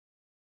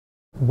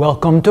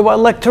Welcome to our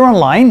lecture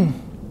online.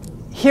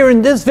 Here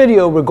in this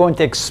video we're going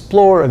to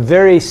explore a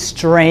very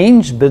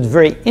strange but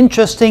very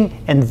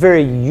interesting and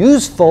very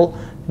useful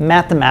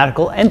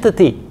mathematical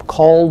entity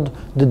called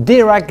the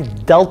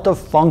Dirac delta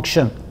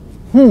function.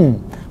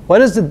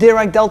 What is the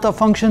Dirac delta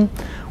function?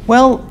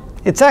 Well,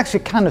 it's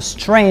actually kind of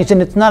strange,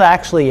 and it's not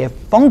actually a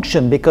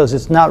function because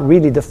it's not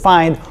really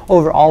defined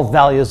over all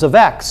values of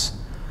x.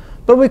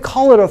 But we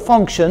call it a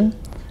function,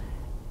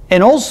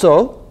 and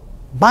also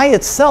by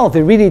itself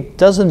it really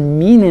doesn't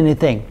mean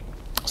anything.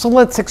 So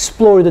let's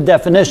explore the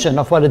definition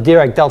of what a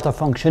Dirac delta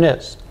function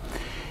is.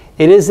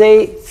 It is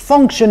a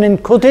function in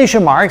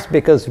quotation marks,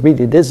 because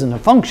really it isn't a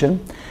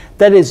function,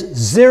 that is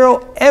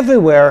zero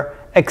everywhere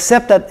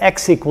except at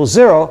x equals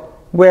 0,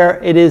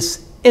 where it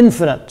is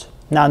infinite.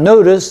 Now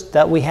notice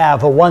that we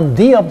have a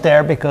 1D up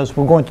there because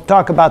we're going to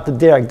talk about the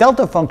Dirac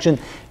delta function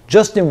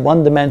just in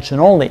one dimension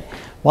only.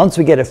 Once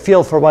we get a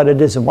feel for what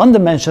it is in one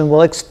dimension,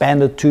 we'll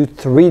expand it to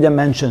 3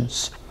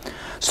 dimensions.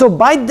 So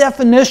by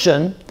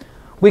definition,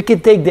 we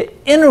can take the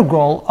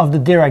integral of the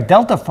Dirac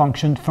delta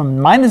function from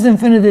minus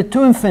infinity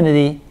to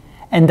infinity,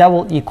 and that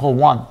will equal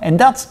 1. And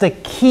that's the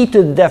key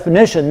to the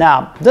definition.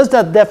 Now, does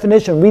that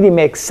definition really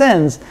make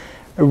sense?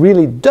 It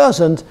really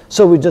doesn't,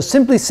 so we just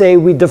simply say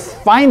we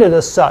define it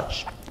as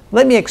such.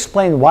 Let me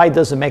explain why it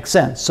doesn't make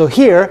sense. So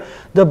here,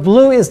 the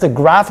blue is the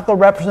graphical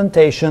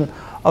representation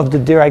of the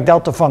Dirac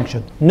delta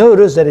function.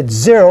 Notice that it's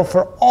 0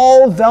 for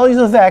all values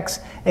of x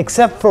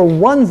except for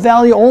one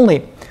value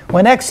only.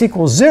 When x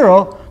equals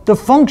 0, the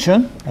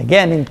function,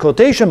 again in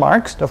quotation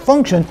marks, the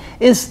function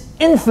is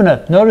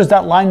infinite. Notice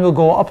that line will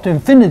go up to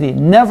infinity,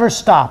 never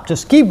stop,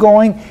 just keep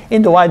going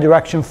in the y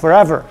direction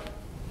forever.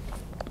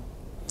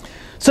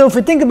 So if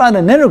we think about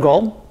an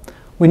integral,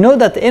 we know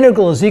that the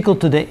integral is equal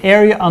to the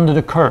area under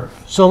the curve.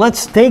 So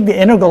let's take the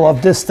integral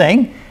of this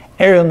thing,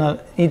 area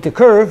underneath the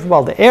curve.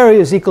 Well, the area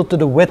is equal to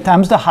the width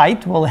times the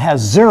height. Well, it has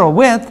 0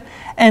 width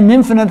and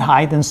infinite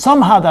height, and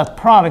somehow that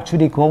product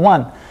should equal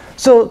 1.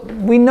 So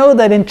we know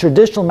that in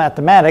traditional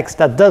mathematics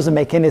that doesn't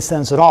make any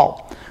sense at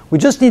all. We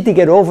just need to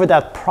get over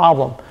that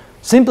problem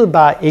simply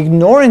by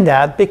ignoring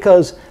that,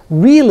 because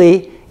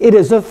really it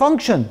is a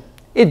function.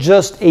 It's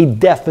just a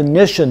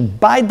definition.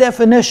 By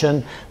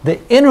definition, the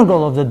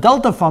integral of the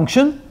delta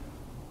function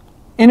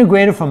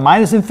integrated from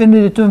minus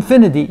infinity to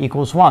infinity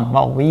equals 1.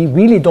 Well, we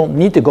really don't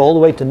need to go all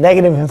the way to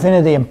negative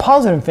infinity and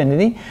positive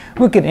infinity.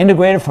 We can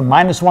integrate it from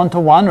minus 1 to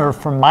 1, or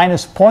from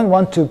minus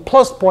 0.1 to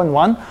plus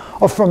 0.1,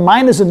 or from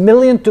minus a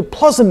million to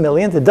plus a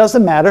million. It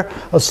doesn't matter,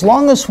 as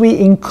long as we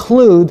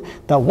include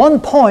that one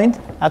point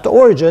at the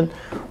origin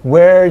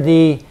where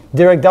the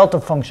Dirac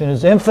delta function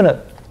is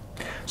infinite.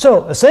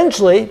 So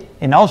essentially,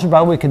 in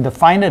algebra we can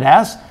define it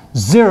as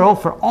 0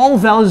 for all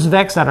values of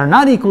x that are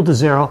not equal to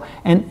 0,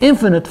 and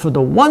infinite for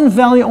the one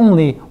value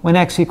only when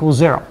x equals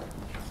 0.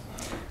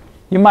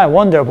 You might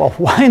wonder, well,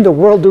 why in the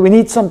world do we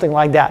need something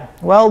like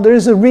that? Well,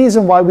 there's a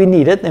reason why we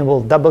need it,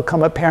 and that will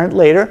become apparent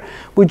later.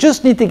 We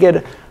just need to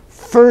get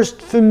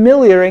first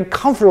familiar and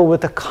comfortable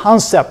with the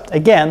concept.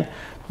 Again,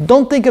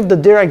 don't think of the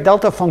Dirac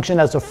delta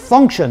function as a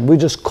function. We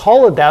just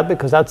call it that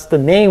because that's the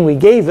name we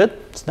gave it.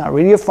 It's not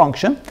really a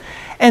function.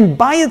 And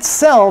by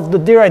itself, the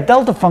Dirac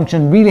delta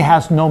function really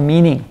has no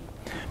meaning.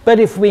 But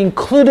if we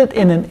include it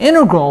in an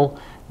integral,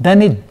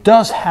 then it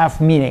does have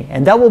meaning,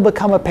 and that will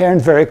become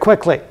apparent very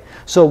quickly.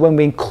 So when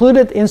we include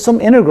it in some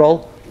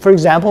integral, for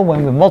example,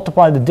 when we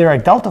multiply the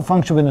Dirac delta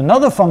function with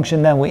another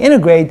function, then we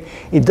integrate,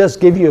 it does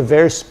give you a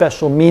very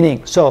special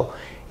meaning. So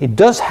it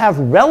does have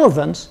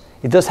relevance,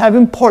 it does have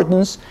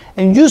importance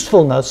and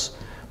usefulness,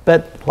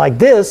 but like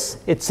this,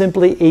 it's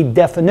simply a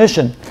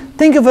definition.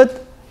 Think of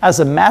it as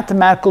a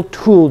mathematical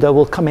tool that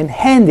will come in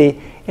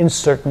handy in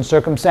certain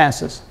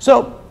circumstances.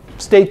 So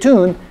stay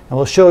tuned, and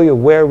we'll show you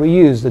where we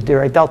use the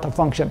Dirac delta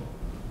function.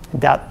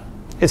 That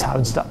is how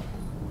it's done.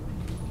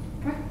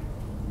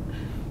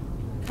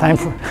 Time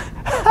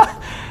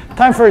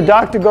for a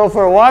dog to go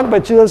for a walk,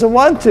 but she doesn't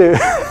want to.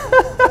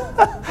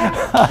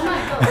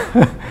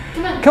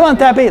 Come on,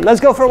 Tappy, let's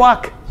go for a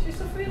walk.